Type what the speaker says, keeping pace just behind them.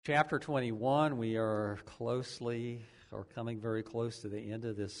Chapter 21, we are coming very close to the end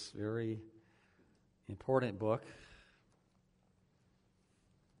of this very important book.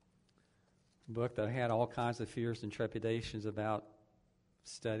 A book that I had all kinds of fears and trepidations about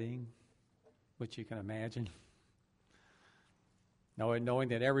studying, which you can imagine. Knowing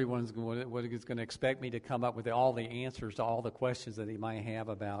that everyone's going to expect me to come up with all the answers to all the questions that he might have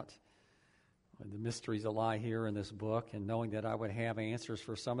about the mysteries that lie here in this book, and knowing that I would have answers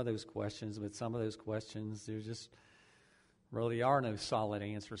for some of those questions, but some of those questions there just really are no solid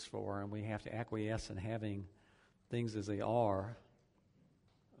answers for, and we have to acquiesce in having things as they are.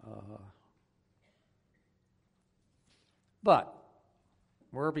 But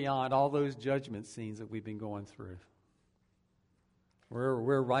we're beyond all those judgment scenes that we've been going through.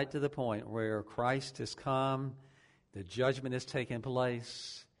 We're right to the point where Christ has come, the judgment has taken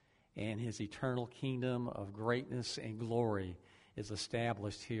place, and his eternal kingdom of greatness and glory is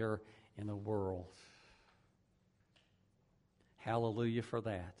established here in the world. Hallelujah for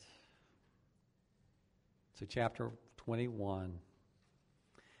that. So chapter 21.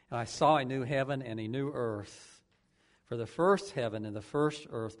 And I saw a new heaven and a new earth, for the first heaven and the first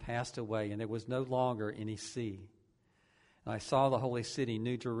earth passed away, and there was no longer any sea. And I saw the holy city,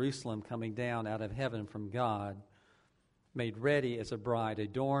 New Jerusalem, coming down out of heaven from God, made ready as a bride,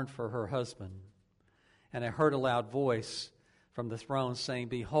 adorned for her husband. And I heard a loud voice from the throne saying,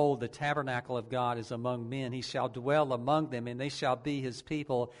 "Behold, the tabernacle of God is among men. He shall dwell among them, and they shall be his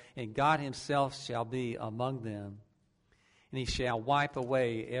people, and God himself shall be among them. And he shall wipe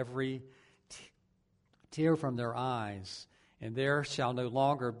away every tear from their eyes, and there shall no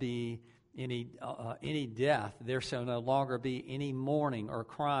longer be any death. There shall no longer be any mourning or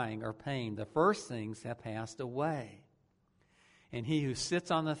crying or pain. The first things have passed away." And he who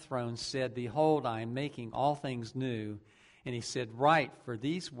sits on the throne said, "Behold, I am making all things new." And he said, "Write, for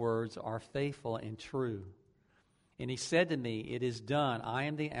these words are faithful and true." And he said to me, "It is done. I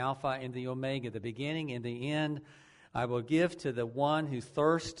am the Alpha and the Omega, the beginning and the end. I will give to the one who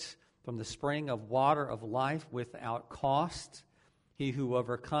thirsts from the spring of water of life without cost. He who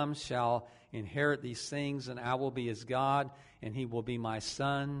overcomes shall inherit these things, and I will be his God, and he will be my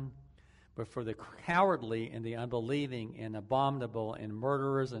son. But for the cowardly and the unbelieving and abominable and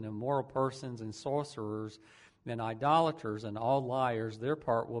murderers and immoral persons and sorcerers and idolaters and all liars, their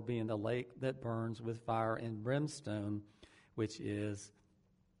part will be in the lake that burns with fire and brimstone, which is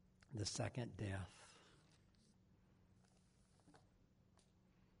the second death."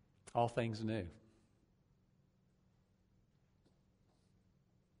 All things new.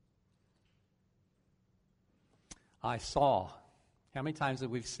 I saw. How many times have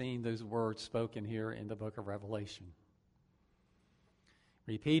we seen those words spoken here in the book of Revelation?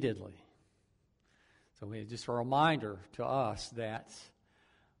 Repeatedly. So just a reminder to us that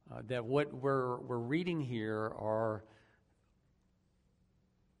what we're reading here are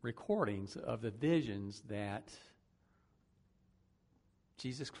recordings of the visions that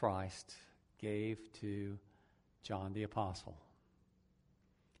Jesus Christ gave to John the Apostle.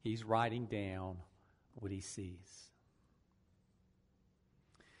 He's writing down what he sees.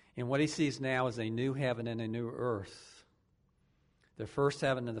 And what he sees now is a new heaven and a new earth. The first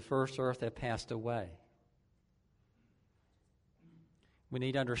heaven and the first earth have passed away. We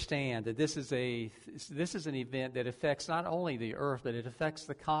need to understand that this is an event that affects not only the earth, but it affects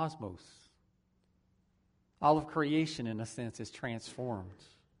the cosmos. All of creation, in a sense, is transformed.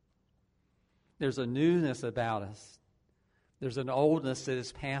 There's a newness about us. There's an oldness that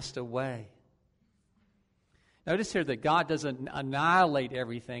has passed away. Notice here that God doesn't annihilate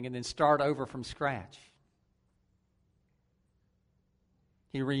everything and then start over from scratch.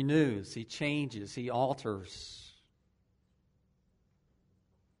 He renews, he changes, he alters.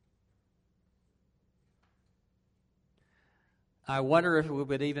 I wonder if we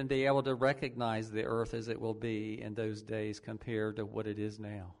would even be able to recognize the earth as it will be in those days compared to what it is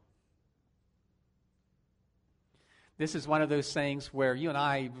now. This is one of those things where you and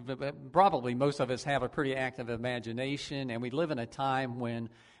I, probably most of us, have a pretty active imagination, and we live in a time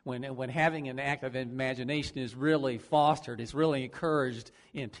when having an active imagination is really fostered, is really encouraged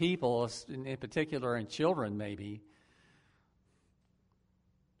in people, in particular in children maybe.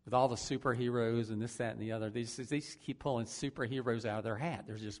 With all the superheroes and this, that, and the other, they keep pulling superheroes out of their hat.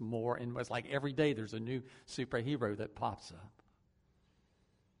 There's just more, and it's like every day there's a new superhero that pops up.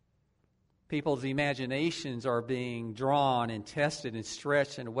 People's imaginations are being drawn and tested and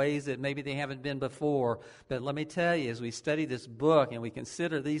stretched in ways that maybe they haven't been before. But let me tell you, as we study this book and we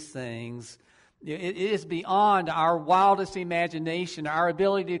consider these things, It is beyond our wildest imagination, our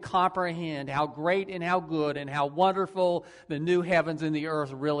ability to comprehend how great and how good and how wonderful the new heavens and the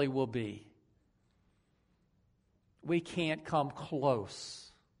earth really will be. We can't come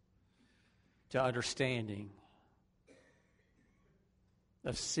close to understanding,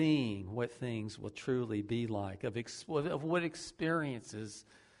 of seeing what things will truly be like, of what experiences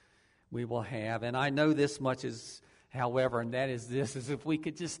we will have. And I know this much is, however, and that is this, is if we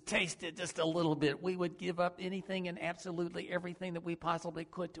could just taste it just a little bit, we would give up anything and absolutely everything that we possibly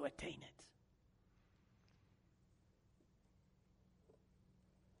could to attain it.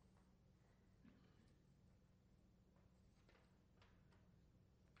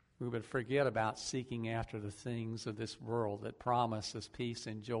 We would forget about seeking after the things of this world that promise us peace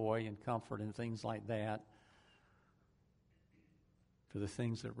and joy and comfort and things like that, for the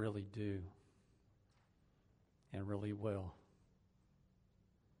things that really do and really will.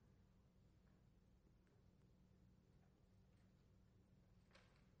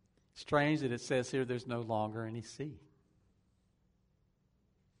 Strange that it says here there's no longer any sea.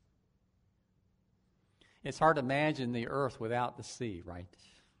 It's hard to imagine the earth without the sea, right?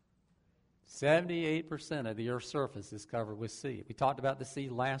 78% of the earth's surface is covered with sea. We talked about the sea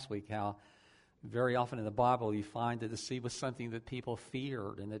last week, how very often in the Bible you find that the sea was something that people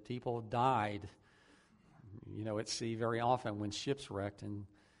feared and that people died, at sea very often when ships wrecked and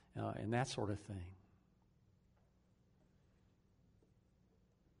that sort of thing.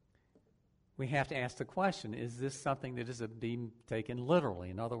 We have to ask the question, is this something that is being taken literally?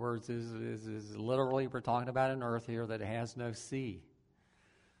 In other words, is literally we're talking about an earth here that has no sea?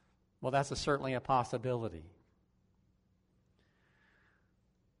 Well, that's certainly a possibility.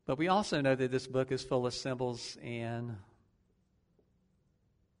 But we also know that this book is full of symbols and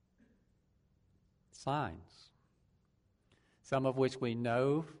signs, some of which we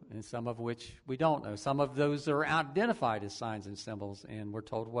know and some of which we don't know. Some of those are identified as signs and symbols, and we're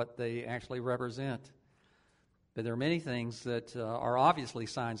told what they actually represent. But there are many things that are obviously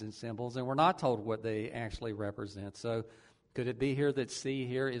signs and symbols, and we're not told what they actually represent. So could it be here that sea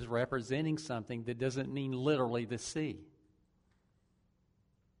here is representing something that doesn't mean literally the sea?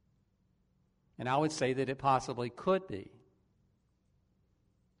 And I would say that it possibly could be.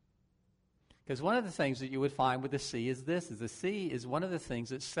 Because one of the things that you would find with the sea is this, is the sea is one of the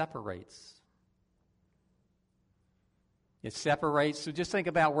things that separates. It separates, so just think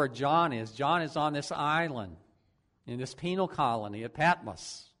about where John is. John is on this island, in this penal colony at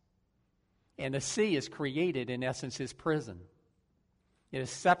Patmos. And the sea has created, in essence, his prison. It has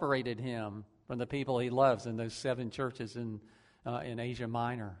separated him from the people he loves in those 7 churches in Asia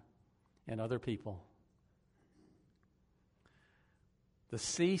Minor and other people. The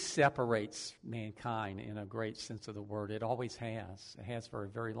sea separates mankind in a great sense of the word. It always has. It has for a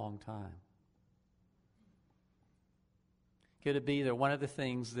very long time. Could it be that one of the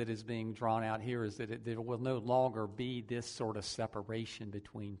things that is being drawn out here is that there will no longer be this sort of separation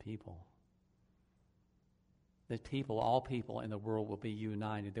between people? That all people in the world will be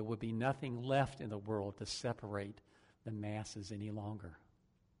united. There will be nothing left in the world to separate the masses any longer.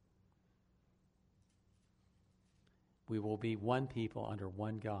 We will be one people under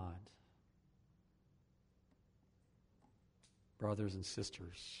one God. Brothers and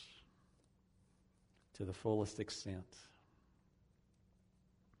sisters, to the fullest extent.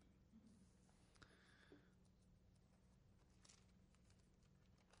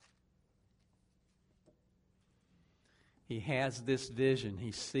 He has this vision.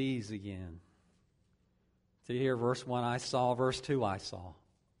 He sees again. See here, verse 1 I saw, verse 2 I saw.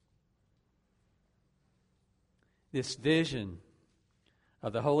 This vision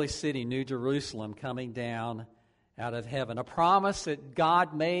of the holy city, New Jerusalem, coming down out of heaven. A promise that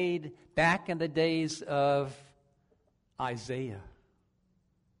God made back in the days of Isaiah.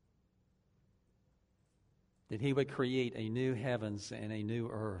 That he would create a new heavens and a new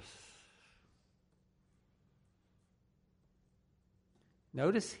earth.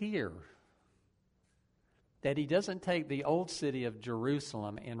 Notice here that he doesn't take the old city of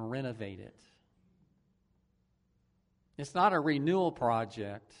Jerusalem and renovate it. It's not a renewal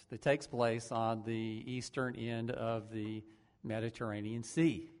project that takes place on the eastern end of the Mediterranean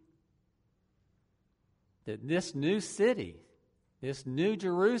Sea. That this new city, this new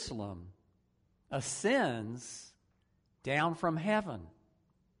Jerusalem, ascends down from heaven.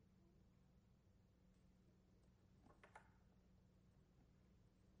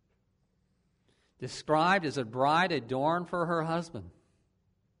 Described as a bride adorned for her husband.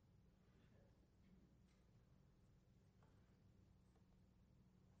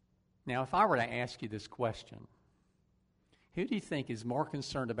 Now, if I were to ask you this question, Who do you think is more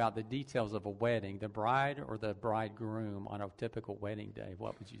concerned about the details of a wedding, the bride or the bridegroom on a typical wedding day?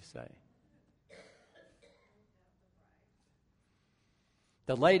 What would you say?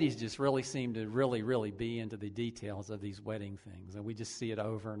 The ladies just really seem to really be into the details of these wedding things. And we just see it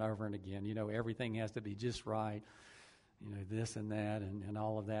over and over and again. You know, everything has to be just right. You know, this and that and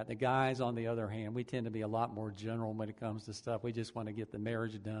all of that. The guys, on the other hand, we tend to be a lot more general when it comes to stuff. We just want to get the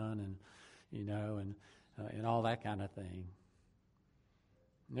marriage done and, you know, and all that kind of thing.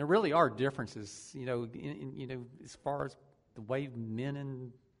 And there really are differences, you know, as far as the way men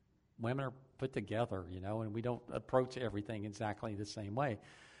and women are put together, you know, and we don't approach everything exactly the same way.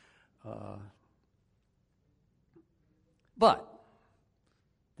 But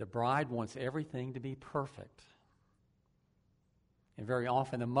the bride wants everything to be perfect. And very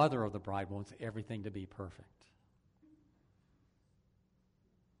often the mother of the bride wants everything to be perfect.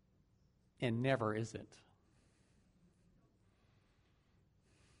 And never is it.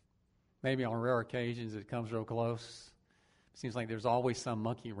 Maybe on rare occasions it comes real close. It seems like there's always some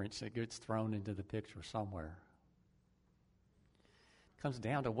monkey wrench that gets thrown into the picture somewhere. It comes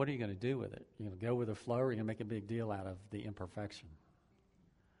down to, what are you going to do with it? You're going to go with the flow, or you're going to make a big deal out of the imperfection?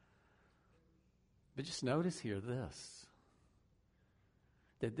 But just notice here this,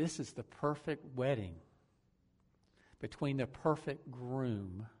 that this is the perfect wedding between the perfect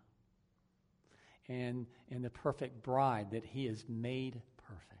groom and the perfect bride that he has made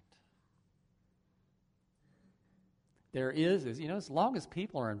perfect. There is, you know, as long as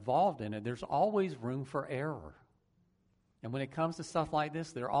people are involved in it, there's always room for error. And when it comes to stuff like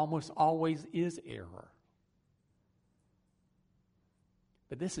this, there almost always is error.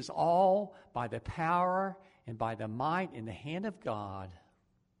 But this is all by the power and by the might in the hand of God.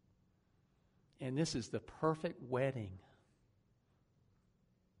 And this is the perfect wedding.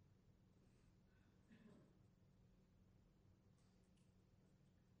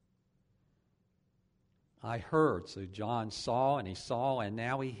 I heard, so John saw, and he saw, and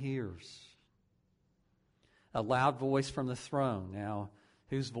now he hears. A loud voice from the throne. Now,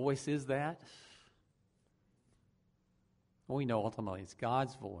 whose voice is that? Well, we know ultimately it's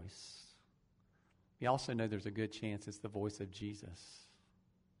God's voice. We also know there's a good chance it's the voice of Jesus.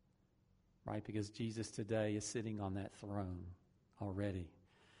 Right? Because Jesus today is sitting on that throne already.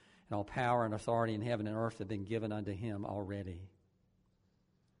 And all power and authority in heaven and earth have been given unto him already.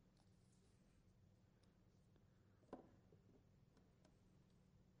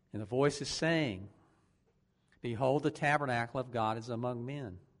 And the voice is saying, behold, the tabernacle of God is among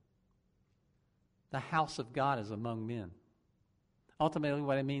men. The house of God is among men. Ultimately,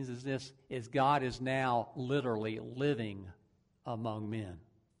 what it means is this, is God is now literally living among men.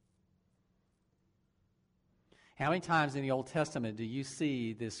 How many times in the Old Testament do you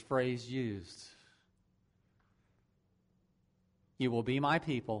see this phrase used? You will be my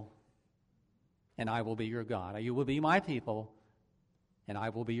people, and I will be your God. You will be my people, and I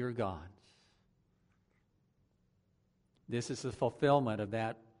will be your God. This is the fulfillment of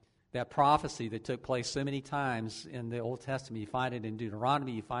that prophecy that took place so many times in the Old Testament. You find it in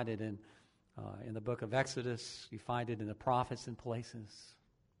Deuteronomy, you find it in the book of Exodus, you find it in the prophets and places.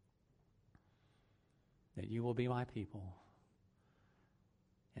 That you will be my people,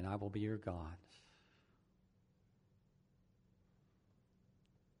 and I will be your God.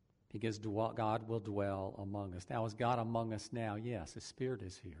 Because God will dwell among us. Now, is God among us now? Yes, His Spirit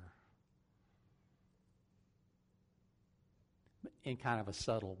is here. In kind of a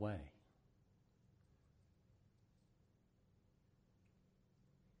subtle way.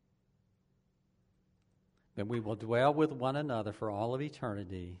 But we will dwell with one another for all of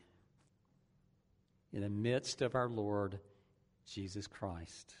eternity in the midst of our Lord Jesus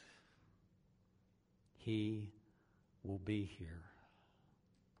Christ. He will be here.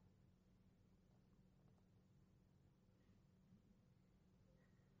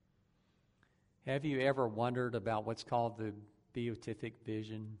 Have you ever wondered about what's called the beatific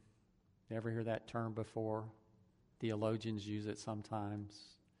vision? Ever hear that term before? Theologians use it sometimes.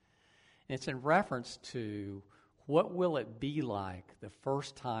 It's in reference to what will it be like the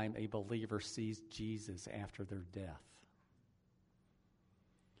first time a believer sees Jesus after their death?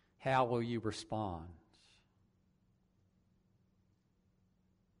 How will you respond?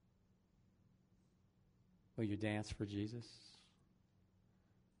 Will you dance for Jesus?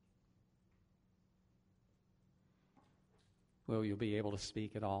 Will you be able to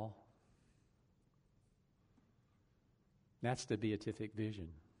speak at all? That's the beatific vision.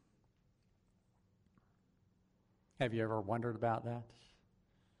 Have you ever wondered about that?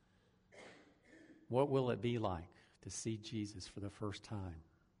 What will it be like to see Jesus for the first time?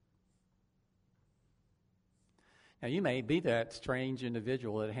 Now, you may be that strange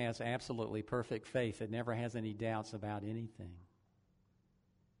individual that has absolutely perfect faith, that never has any doubts about anything.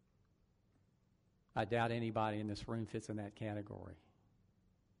 I doubt anybody in this room fits in that category.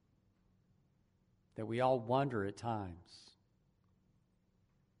 That we all wonder at times.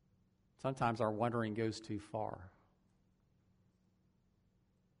 Sometimes our wondering goes too far.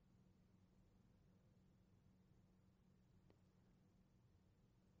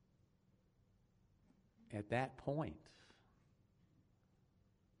 At that point,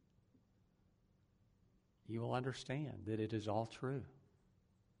 you will understand that it is all true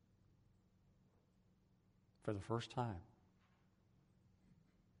for the first time.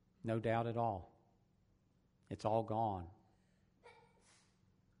 No doubt at all. It's all gone.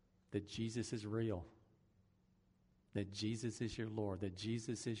 That Jesus is real. That Jesus is your Lord. That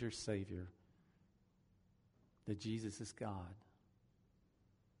Jesus is your Savior. That Jesus is God.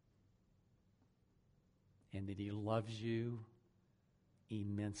 And that He loves you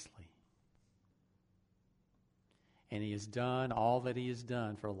immensely. And He has done all that He has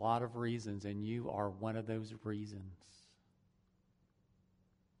done for a lot of reasons, and you are one of those reasons.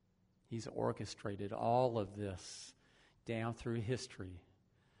 He's orchestrated all of this down through history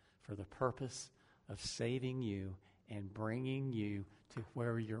for the purpose of saving you and bringing you to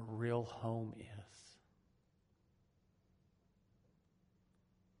where your real home is.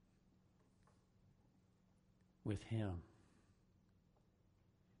 With Him.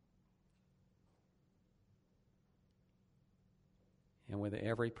 And with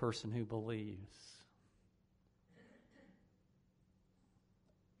every person who believes.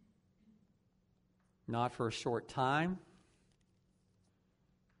 Not for a short time,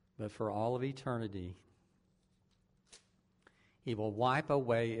 but for all of eternity. He will wipe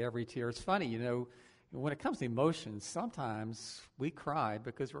away every tear. It's funny, you know, when it comes to emotions, sometimes we cry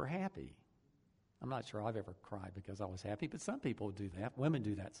because we're happy. I'm not sure I've ever cried because I was happy, but some people do that. Women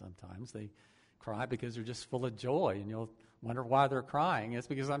do that sometimes. They cry because they're just full of joy, and you'll wonder why they're crying. It's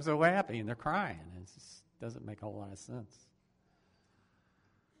because I'm so happy, and they're crying. It just doesn't make a whole lot of sense.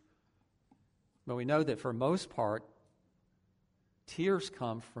 But we know that for most part, tears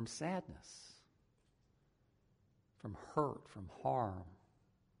come from sadness, from hurt, from harm.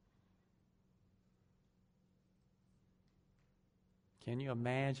 Can you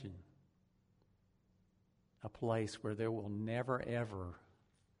imagine a place where there will never, ever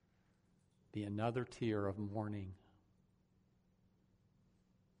be another tear of mourning?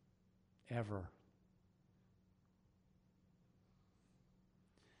 Ever.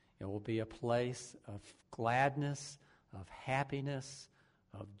 It will be a place of gladness, of happiness,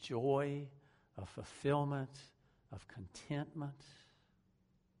 of joy, of fulfillment, of contentment.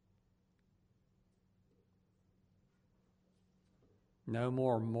 No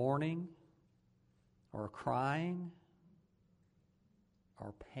more mourning or crying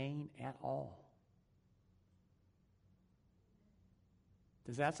or pain at all.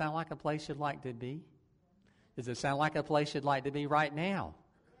 Does that sound like a place you'd like to be? Does it sound like a place you'd like to be right now?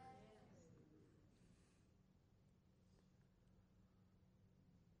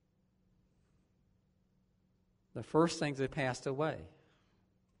 The first things have passed away.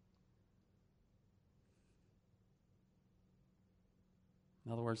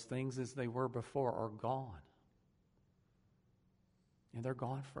 In other words, things as they were before are gone. And they're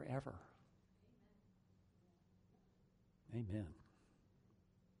gone forever. Amen.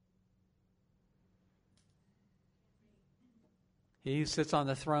 He who sits on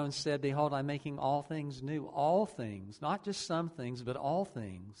the throne said, "Behold, I'm making all things new." All things, not just some things, but all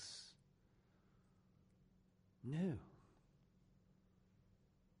things new.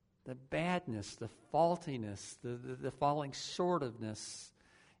 The badness, the faultiness, the falling short ofness,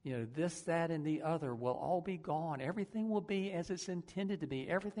 this, that, and the other will all be gone. Everything will be as it's intended to be.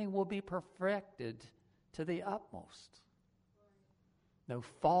 Everything will be perfected to the utmost. No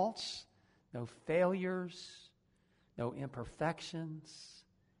faults, no failures, no imperfections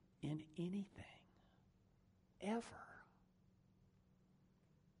in anything, ever.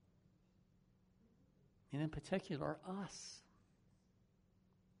 And in particular, us.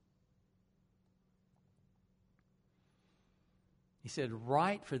 He said,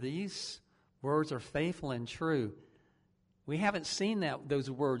 "Write, for these words are faithful and true." We haven't seen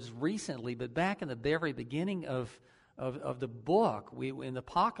those words recently, but back in the very beginning of the book, in the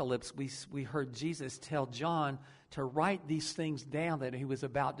Apocalypse, we heard Jesus tell John to write these things down that he was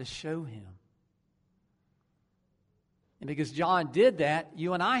about to show him. And because John did that,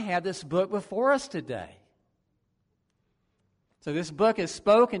 you and I have this book before us today. So this book has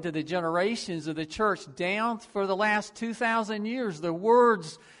spoken to the generations of the church down for the last 2,000 years. The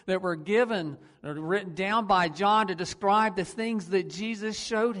words that were given or written down by John to describe the things that Jesus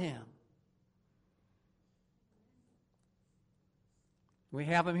showed him. We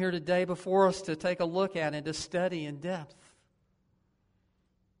have them here today before us to take a look at and to study in depth.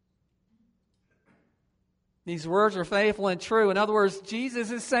 These words are faithful and true. In other words,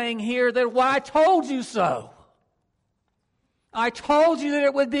 Jesus is saying here that, well, I told you so. I told you that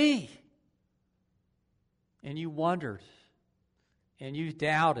it would be. And you wondered, and you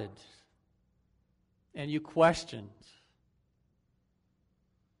doubted, and you questioned.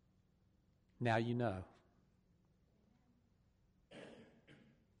 Now you know.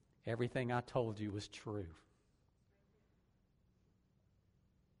 Everything I told you was true.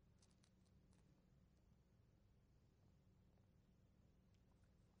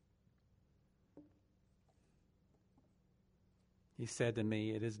 He said to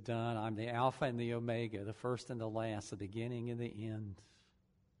me, "It is done. I'm the Alpha and the Omega, the first and the last, the beginning and the end."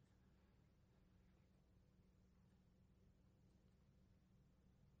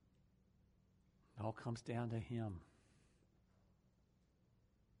 It all comes down to Him.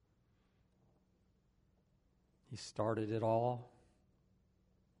 He started it all.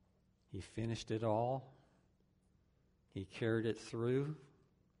 He finished it all. He carried it through.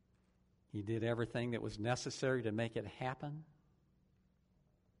 He did everything that was necessary to make it happen.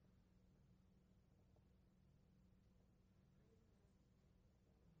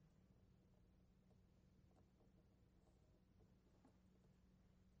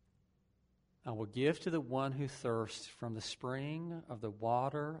 I will give to the one who thirsts from the spring of the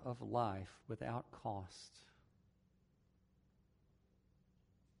water of life without cost.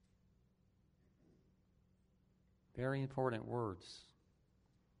 Very important words.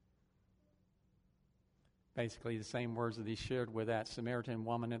 Basically the same words that he shared with that Samaritan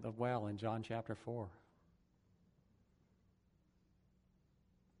woman at the well in John chapter 4.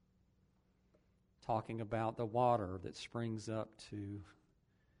 Talking about the water that springs up to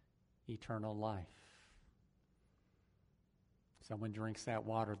eternal life. Someone drinks that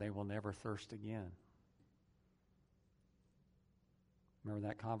water, they will never thirst again. Remember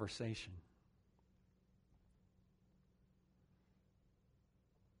that conversation?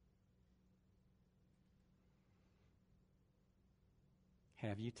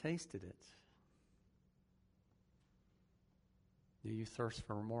 Have you tasted it? Do you thirst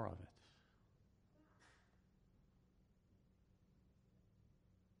for more of it?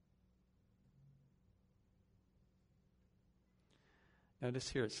 Notice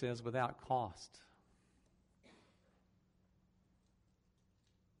here it says without cost.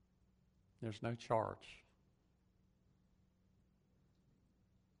 There's no charge.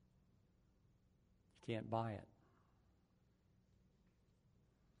 You can't buy it.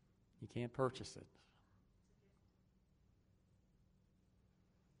 You can't purchase it.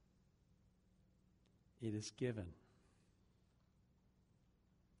 It is given.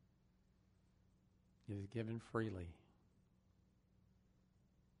 It is given freely.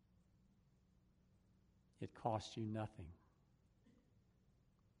 It costs you nothing.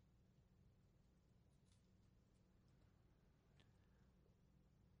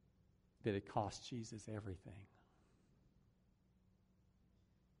 But it cost Jesus everything.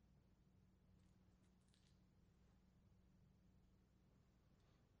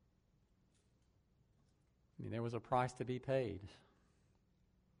 I mean, there was a price to be paid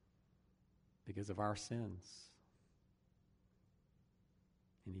because of our sins.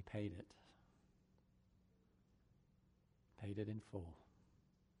 And He paid it. Paid it in full.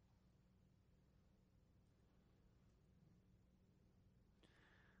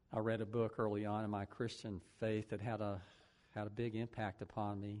 I read a book early on in my Christian faith that had a big impact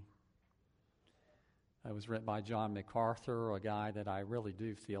upon me. It was written by John MacArthur, a guy that I really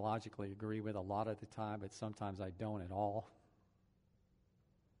do theologically agree with a lot of the time, but sometimes I don't at all.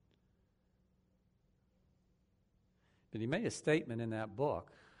 But he made a statement in that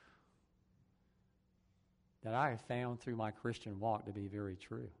book that I have found through my Christian walk to be very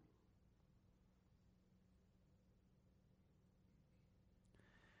true.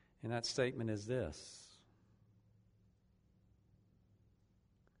 And that statement is this: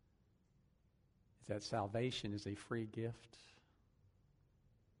 is that salvation is a free gift,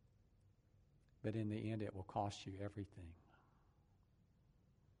 but in the end it will cost you everything.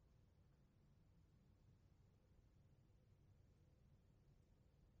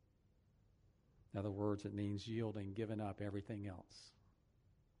 In other words, it means yielding, giving up everything else.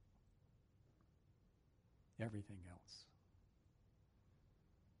 Everything else.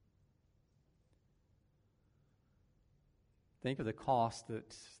 Think of the cost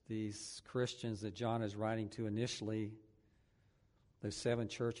that these Christians that John is writing to initially, those 7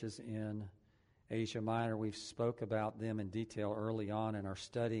 churches in Asia Minor. We've spoke about them in detail early on in our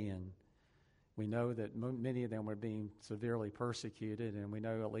study, and we know that many of them were being severely persecuted, and we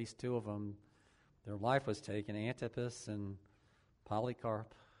know at least 2 of them, their life was taken, Antipas and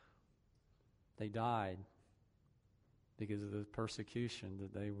Polycarp. They died because of the persecution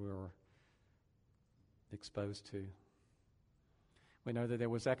that they were exposed to. We know that there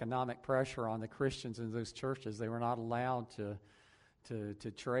was economic pressure on the Christians in those churches. They were not allowed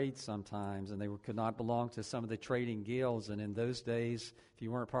to trade sometimes, and they could not belong to some of the trading guilds. And in those days, if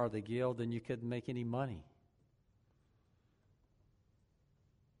you weren't part of the guild, then you couldn't make any money.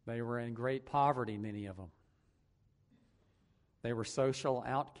 They were in great poverty, many of them. They were social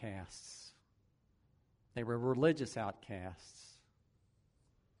outcasts. They were religious outcasts.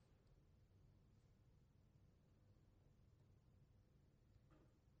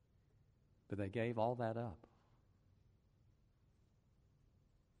 But they gave all that up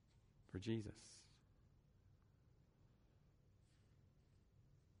for Jesus.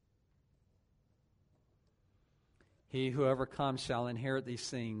 He who overcomes shall inherit these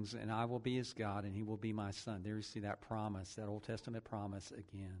things, and I will be his God, and he will be my son. There you see that promise, that Old Testament promise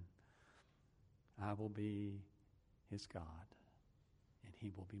again. I will be his God, and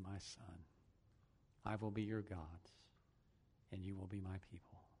he will be my son. I will be your God, and you will be my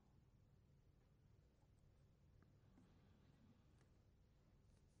people.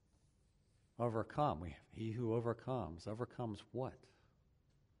 Overcome. He who overcomes. Overcomes what?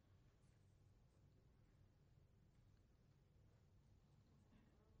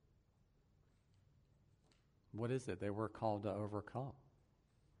 What is it that we're called to overcome?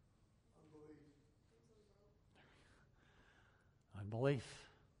 Unbelief.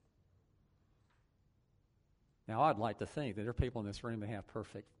 Now, I'd like to think that there are people in this room that have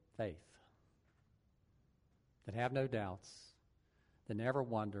perfect faith, that have no doubts, that never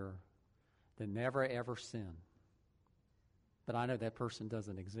wonder, that never ever sin. But I know that person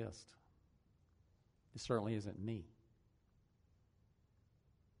doesn't exist. It certainly isn't me.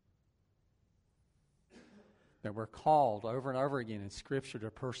 That we're called over and over again in Scripture to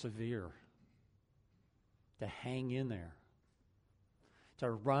persevere, to hang in there,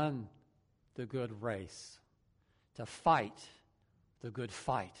 to run the good race, to fight the good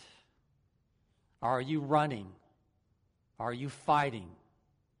fight. Are you running? Are you fighting?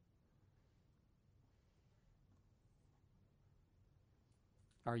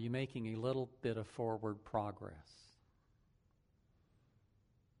 Are you making a little bit of forward progress?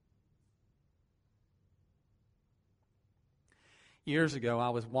 Years ago, I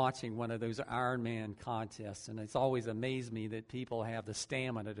was watching one of those Ironman contests, and it's always amazed me that people have the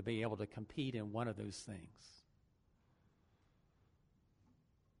stamina to be able to compete in one of those things.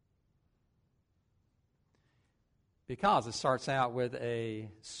 Because it starts out with a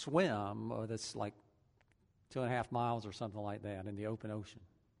swim that's like 2.5 miles or something like that in the open ocean.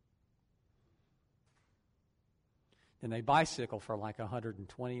 Then they bicycle for like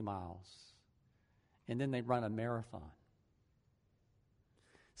 120 miles. And then they run a marathon.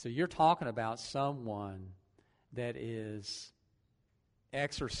 So you're talking about someone that is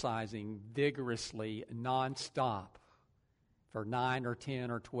exercising vigorously nonstop for 9 or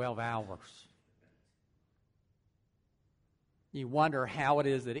 10 or 12 hours. You wonder how it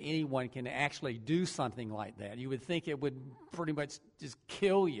is that anyone can actually do something like that. You would think it would pretty much just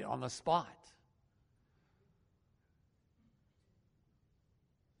kill you on the spot.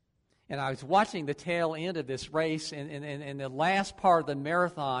 And I was watching the tail end of this race, and the last part of the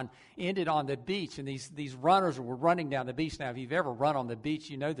marathon ended on the beach, and these runners were running down the beach. Now, if you've ever run on the beach,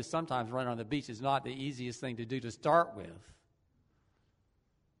 you know that sometimes running on the beach is not the easiest thing to do to start with.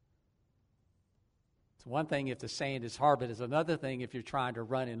 It's one thing if the sand is hard, but it's another thing if you're trying to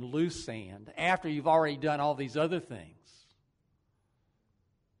run in loose sand after you've already done all these other things.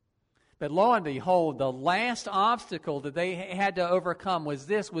 But lo and behold, the last obstacle that they had to overcome was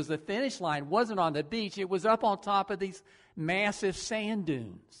the finish line wasn't on the beach, it was up on top of these massive sand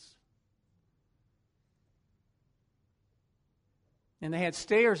dunes. And they had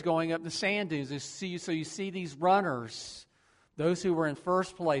stairs going up the sand dunes. So you see these runners, those who were in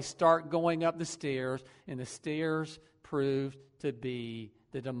first place, start going up the stairs, and the stairs proved to be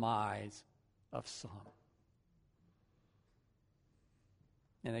the demise of some.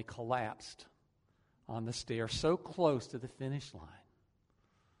 And they collapsed on the stairs so close to the finish line.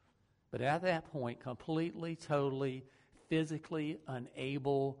 But at that point, completely, totally, physically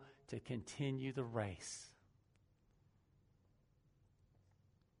unable to continue the race.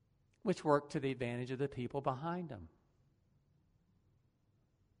 Which worked to the advantage of the people behind them.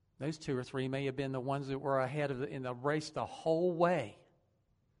 Those 2 or 3 may have been the ones that were ahead in the race the whole way,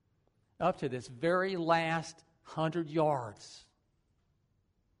 up to this very last 100 yards.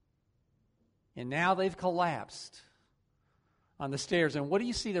 And now they've collapsed on the stairs. And what do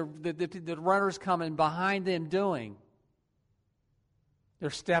you see the runners coming behind them doing?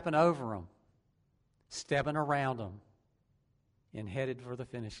 They're stepping over them, stepping around them, and headed for the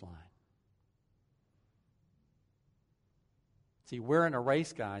finish line. See, we're in a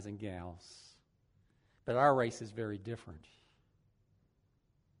race, guys and gals, but our race is very different.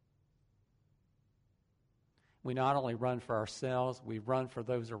 We not only run for ourselves, we run for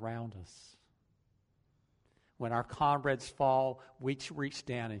those around us. When our comrades fall, we reach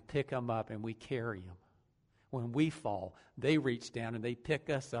down and pick them up and we carry them. When we fall, they reach down and they pick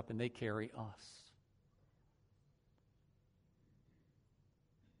us up and they carry us.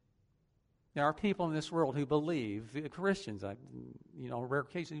 There are people in this world who believe, Christians, on rare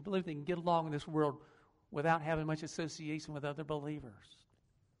occasions, who believe they can get along in this world without having much association with other believers.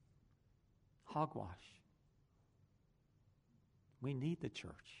 Hogwash. We need the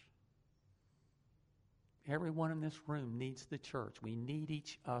church. Everyone in this room needs the church. We need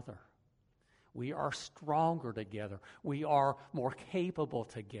each other. We are stronger together. We are more capable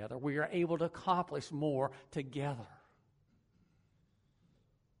together. We are able to accomplish more together.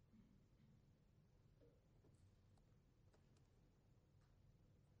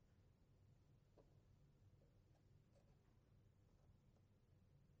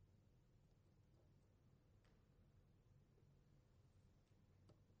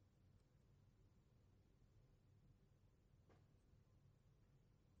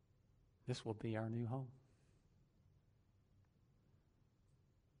 This will be our new home.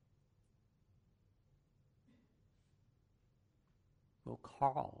 We're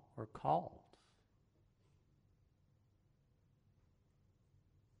called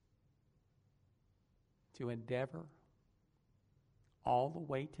to endeavor all the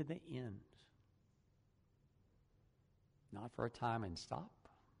way to the end. Not for a time and stop.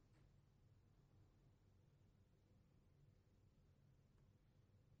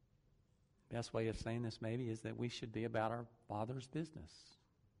 Best way of saying this maybe is that we should be about our Father's business.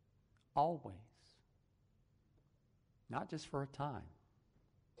 Always. Not just for a time,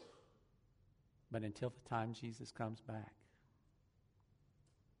 but until the time Jesus comes back.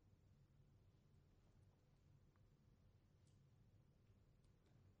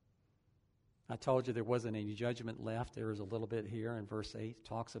 I told you there wasn't any judgment left. There is a little bit here in verse 8. It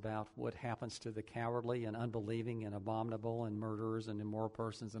talks about what happens to the cowardly and unbelieving and abominable and murderers and immoral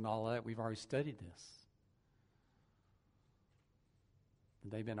persons and all of that. We've already studied this.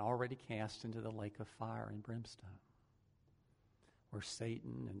 They've been already cast into the lake of fire and brimstone, where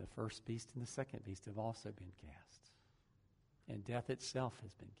Satan and the first beast and the second beast have also been cast. And death itself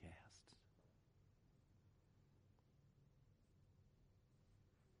has been cast.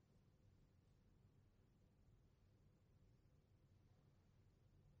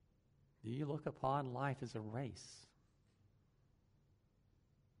 Do you look upon life as a race?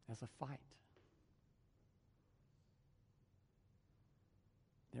 As a fight?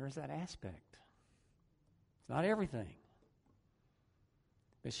 There is that aspect. It's not everything.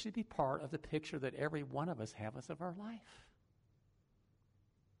 But it should be part of the picture that every one of us has of our life.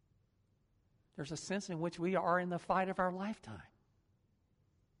 There's a sense in which we are in the fight of our lifetime.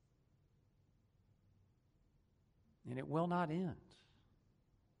 And it will not end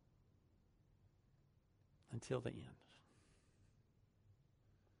until the end.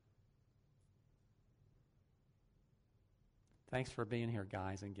 Thanks for being here,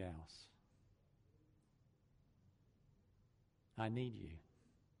 guys and gals. I need you.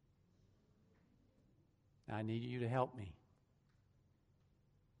 I need you to help me.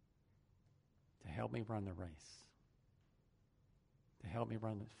 To help me run the race. To help me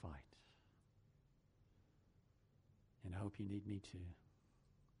run the fight. And I hope you need me too.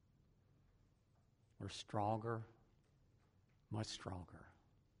 We're stronger, much stronger,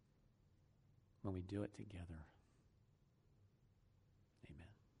 when we do it together.